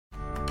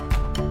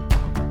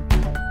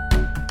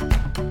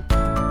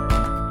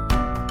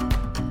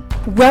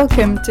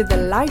Welcome to the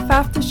Life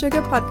After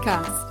Sugar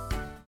podcast.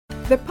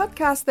 The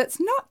podcast that's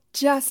not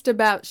just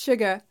about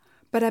sugar,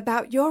 but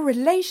about your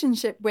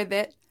relationship with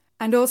it,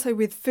 and also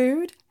with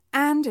food,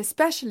 and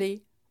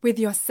especially with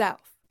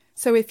yourself.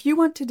 So if you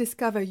want to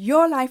discover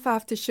your life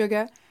after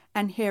sugar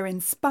and hear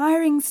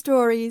inspiring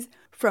stories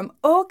from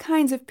all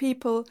kinds of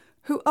people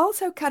who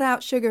also cut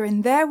out sugar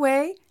in their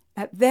way,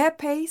 at their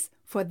pace,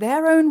 for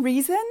their own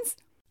reasons,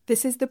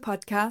 this is the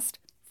podcast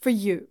for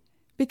you.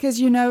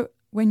 Because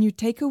when you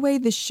take away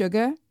the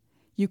sugar,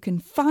 you can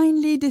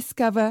finally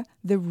discover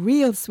the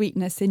real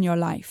sweetness in your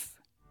life.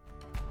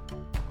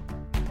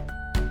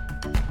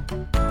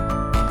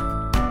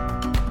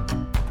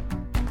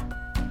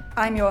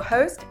 I'm your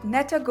host,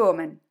 Netta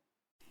Gorman.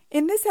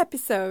 In this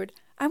episode,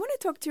 I want to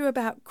talk to you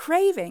about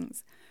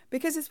cravings,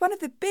 because it's one of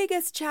the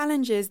biggest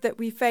challenges that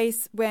we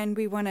face when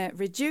we want to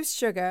reduce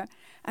sugar,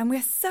 and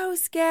we're so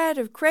scared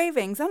of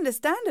cravings,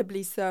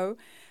 understandably so,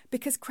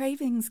 because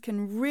cravings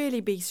can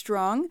really be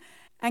strong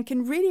and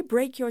can really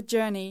break your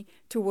journey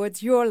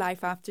towards your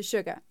life after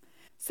sugar.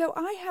 So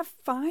I have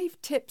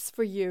 5 tips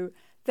for you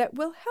that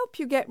will help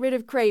you get rid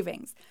of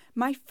cravings.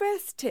 My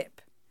first tip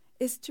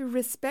is to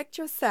respect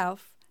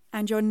yourself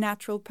and your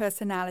natural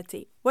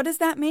personality. What does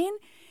that mean?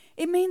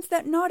 It means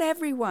that not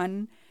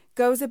everyone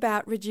goes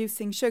about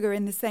reducing sugar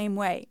in the same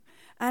way.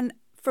 And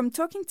from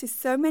talking to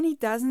so many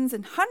dozens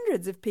and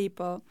hundreds of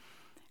people,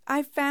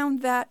 I've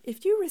found that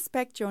if you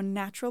respect your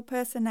natural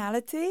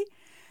personality,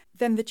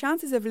 then the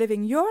chances of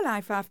living your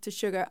life after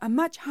sugar are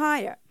much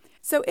higher.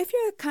 So if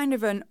you're kind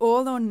of an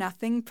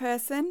all-or-nothing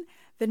person,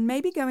 then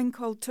maybe going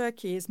cold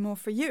turkey is more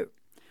for you.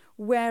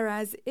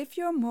 Whereas if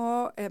you're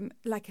more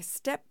like a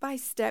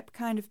step-by-step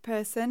kind of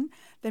person,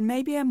 then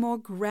maybe a more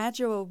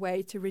gradual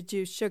way to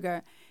reduce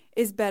sugar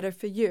is better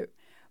for you.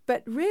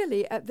 But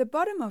really, at the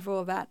bottom of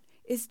all that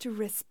is to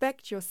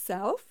respect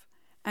yourself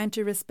and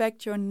to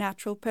respect your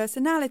natural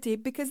personality,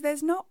 because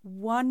there's not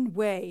one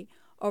way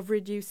of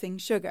reducing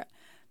sugar.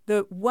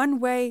 The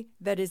one way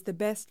that is the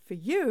best for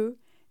you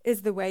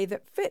is the way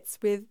that fits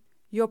with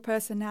your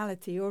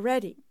personality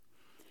already.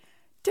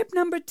 Tip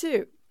number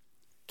 2,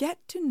 get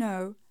to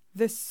know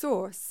the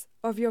source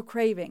of your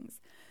cravings.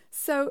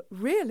 So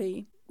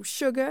really,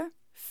 sugar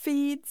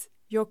feeds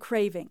your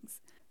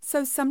cravings.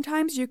 So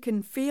sometimes you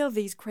can feel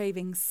these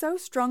cravings so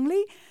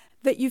strongly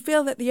that you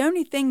feel that the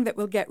only thing that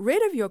will get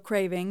rid of your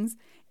cravings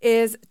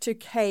is to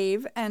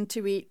cave and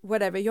to eat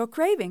whatever you're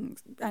craving,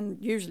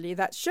 and usually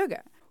that's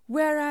sugar.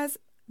 Whereas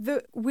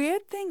the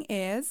weird thing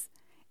is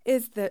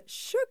that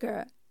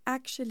sugar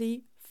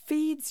actually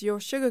feeds your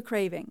sugar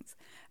cravings,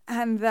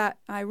 and that,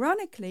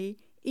 ironically,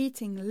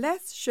 eating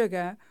less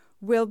sugar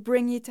will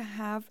bring you to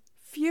have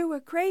fewer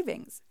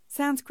cravings.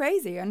 Sounds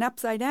crazy and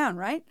upside down,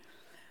 right?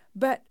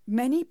 But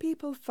many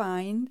people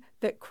find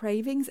that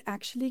cravings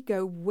actually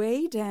go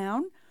way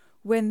down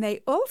when they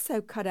also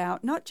cut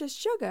out not just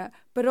sugar,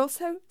 but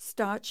also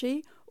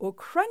starchy or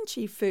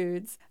crunchy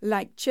foods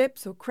like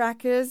chips or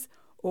crackers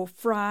or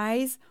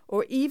fries,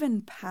 or even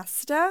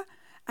pasta,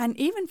 and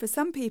even for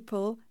some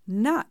people,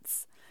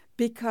 nuts,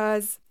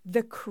 because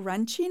the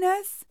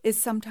crunchiness is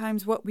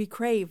sometimes what we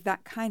crave,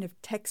 that kind of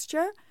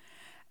texture.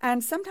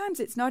 And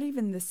sometimes it's not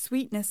even the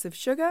sweetness of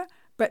sugar,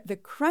 but the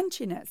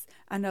crunchiness.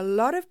 And a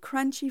lot of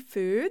crunchy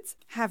foods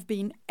have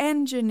been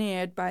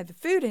engineered by the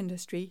food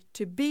industry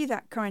to be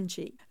that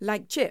crunchy,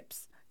 like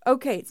chips.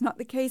 Okay, it's not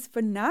the case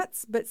for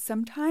nuts, but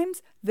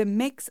sometimes the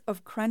mix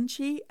of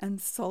crunchy and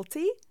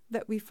salty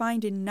that we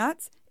find in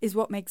nuts is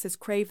what makes us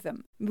crave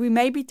them. We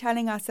may be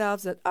telling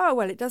ourselves that,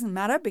 it doesn't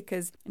matter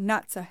because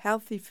nuts are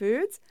healthy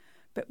foods,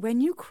 but when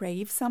you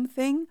crave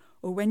something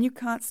or when you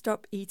can't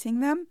stop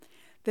eating them,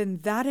 then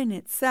that in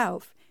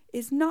itself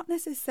is not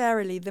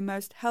necessarily the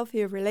most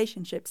healthy of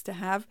relationships to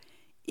have,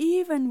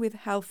 even with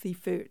healthy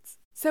foods.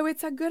 So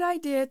it's a good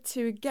idea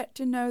to get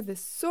to know the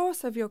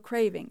source of your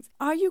cravings.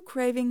 Are you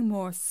craving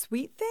more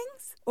sweet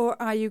things,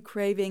 or are you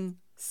craving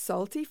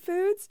salty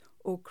foods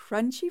or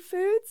crunchy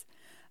foods?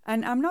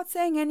 And I'm not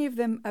saying any of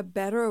them are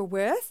better or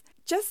worse.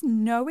 Just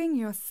knowing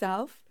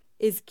yourself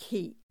is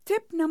key.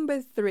 Tip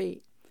number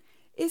 3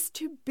 is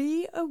to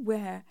be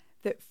aware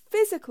that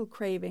physical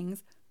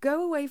cravings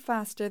go away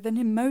faster than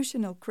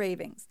emotional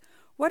cravings.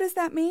 What does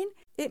that mean?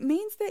 It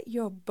means that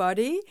your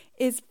body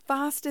is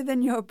faster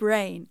than your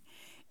brain.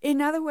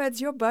 In other words,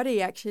 your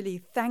body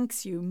actually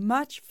thanks you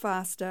much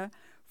faster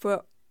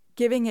for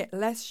giving it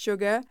less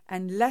sugar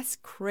and less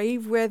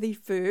crave-worthy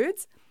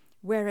foods,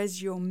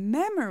 whereas your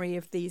memory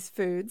of these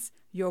foods,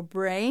 your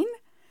brain,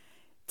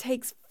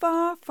 takes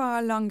far,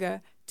 far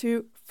longer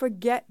to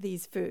forget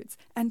these foods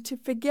and to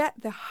forget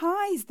the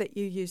highs that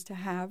you used to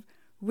have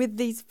with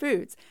these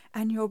foods.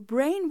 And your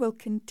brain will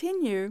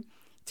continue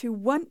to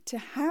want to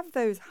have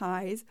those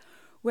highs,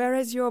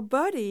 whereas your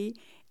body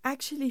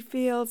actually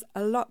feels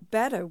a lot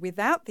better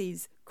without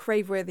these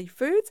crave-worthy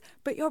foods,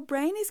 but your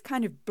brain is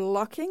kind of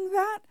blocking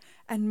that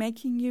and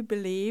making you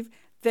believe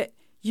that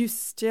you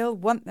still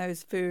want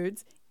those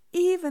foods,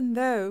 even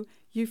though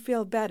you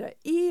feel better,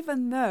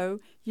 even though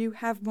you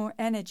have more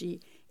energy,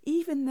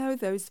 even though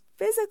those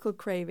physical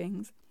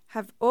cravings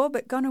have all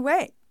but gone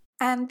away.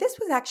 And this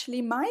was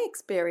actually my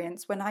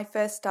experience when I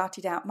first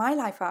started out my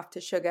life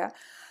after sugar.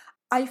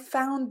 I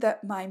found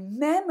that my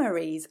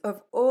memories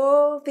of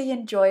all the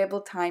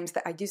enjoyable times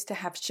that I used to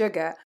have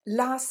sugar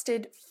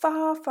lasted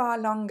far, far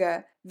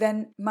longer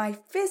than my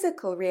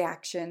physical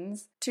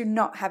reactions to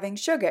not having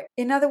sugar.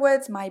 In other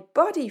words, my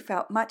body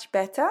felt much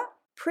better,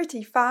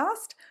 pretty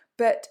fast,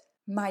 but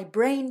my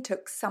brain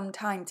took some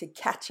time to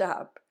catch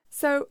up.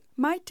 So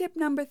my tip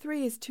number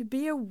 3 is to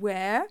be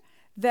aware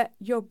that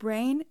your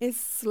brain is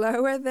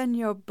slower than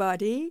your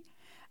body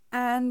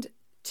and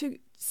to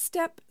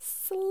step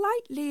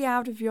slightly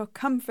out of your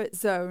comfort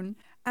zone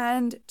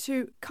and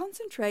to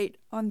concentrate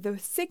on the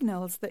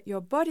signals that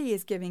your body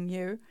is giving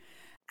you,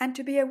 and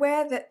to be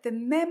aware that the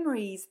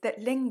memories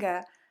that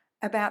linger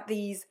about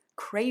these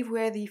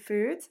crave-worthy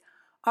foods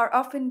are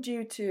often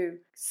due to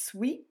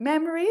sweet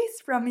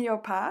memories from your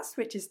past,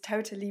 which is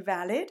totally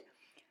valid,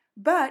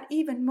 but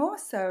even more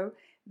so,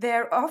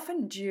 they're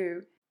often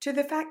due to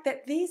the fact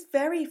that these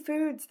very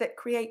foods that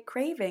create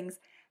cravings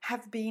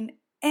have been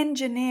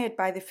engineered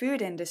by the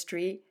food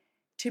industry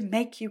to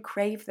make you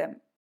crave them.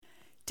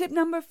 Tip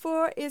number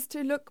 4 is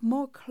to look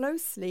more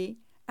closely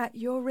at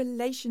your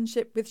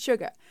relationship with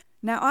sugar.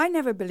 Now, I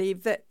never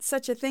believed that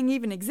such a thing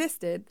even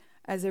existed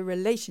as a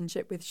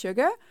relationship with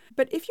sugar,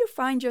 but if you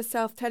find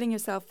yourself telling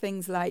yourself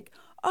things like,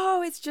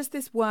 oh, it's just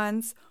this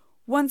once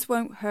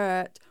won't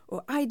hurt,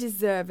 or I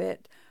deserve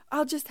it,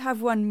 I'll just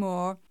have one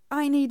more,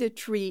 I need a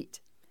treat,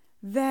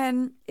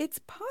 then it's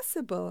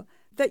possible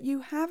that you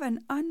have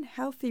an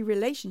unhealthy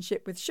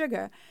relationship with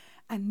sugar,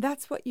 and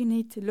that's what you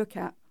need to look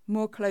at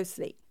more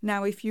closely.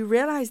 Now, if you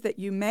realize that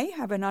you may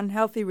have an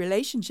unhealthy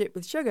relationship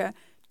with sugar,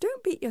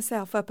 don't beat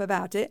yourself up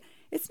about it.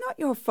 It's not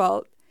your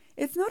fault.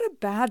 It's not a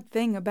bad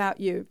thing about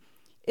you.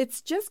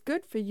 It's just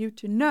good for you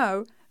to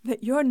know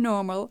that you're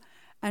normal,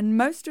 and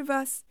most of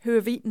us who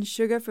have eaten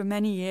sugar for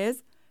many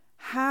years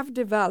have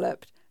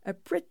developed a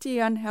pretty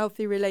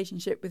unhealthy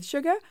relationship with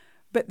sugar,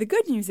 but the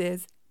good news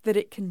is that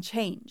it can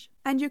change.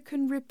 And you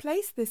can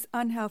replace this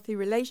unhealthy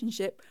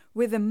relationship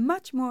with a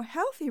much more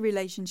healthy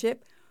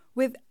relationship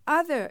with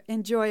other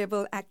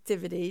enjoyable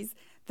activities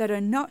that are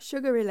not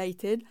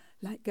sugar-related,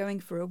 like going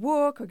for a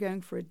walk or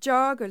going for a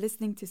jog or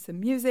listening to some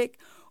music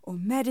or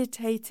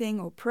meditating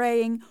or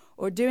praying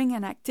or doing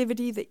an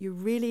activity that you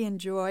really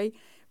enjoy,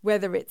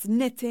 whether it's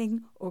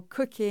knitting or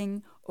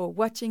cooking or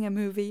watching a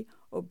movie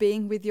or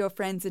being with your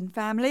friends and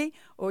family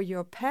or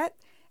your pet.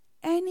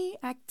 Any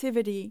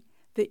activity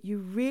that you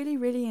really,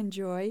 really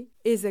enjoy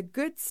is a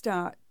good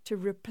start to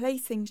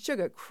replacing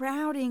sugar,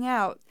 crowding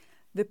out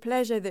the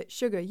pleasure that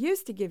sugar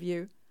used to give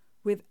you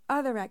with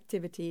other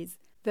activities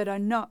that are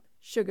not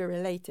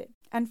sugar-related.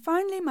 And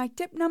finally, my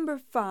tip number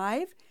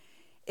 5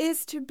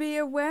 is to be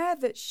aware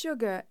that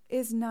sugar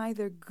is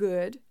neither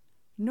good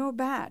nor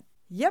bad.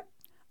 Yep,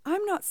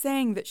 I'm not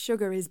saying that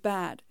sugar is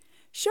bad.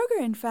 Sugar,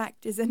 in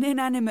fact, is an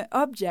inanimate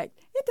object.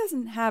 It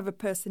doesn't have a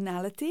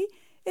personality.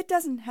 It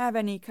doesn't have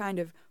any kind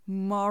of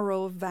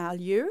moral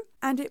value,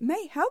 and it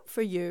may help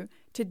for you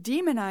to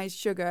demonize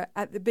sugar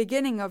at the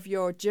beginning of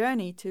your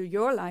journey to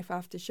your life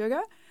after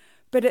sugar,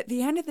 but at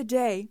the end of the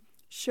day,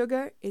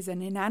 sugar is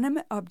an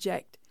inanimate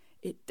object.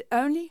 It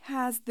only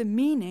has the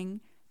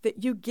meaning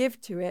that you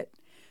give to it.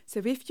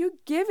 So if you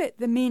give it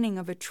the meaning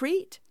of a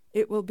treat,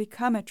 it will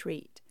become a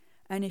treat.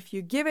 And if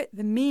you give it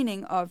the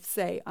meaning of,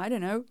 say,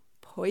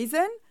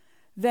 poison,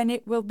 then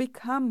it will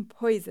become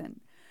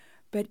poison.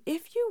 But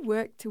if you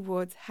work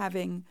towards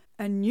having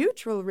a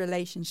neutral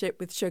relationship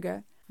with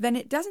sugar, then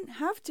it doesn't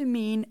have to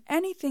mean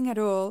anything at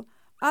all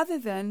other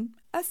than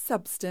a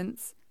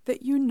substance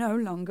that you no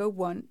longer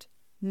want,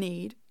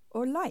 need,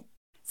 or like.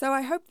 So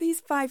I hope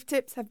these 5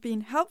 tips have been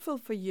helpful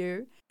for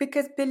you,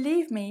 because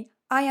believe me,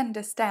 I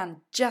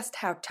understand just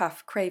how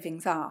tough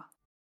cravings are.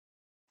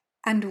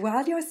 And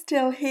while you're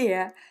still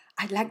here,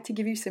 I'd like to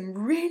give you some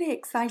really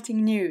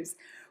exciting news,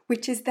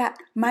 which is that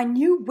my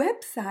new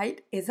website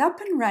is up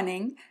and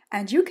running,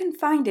 and you can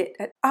find it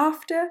at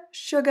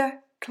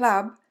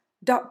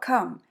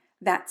aftersugarclub.com.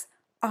 That's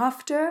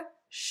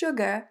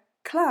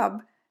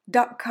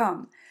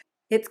aftersugarclub.com.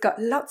 It's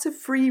got lots of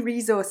free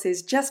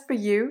resources just for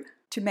you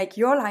to make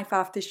your life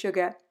after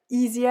sugar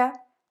easier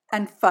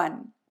and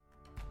fun.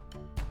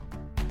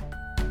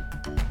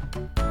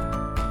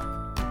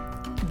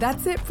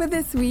 That's it for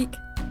this week.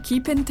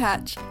 Keep in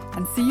touch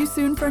and see you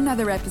soon for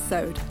another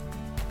episode.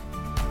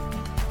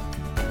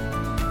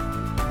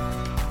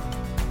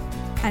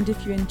 And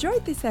if you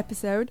enjoyed this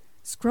episode,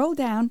 scroll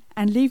down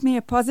and leave me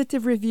a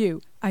positive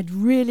review. I'd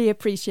really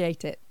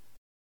appreciate it.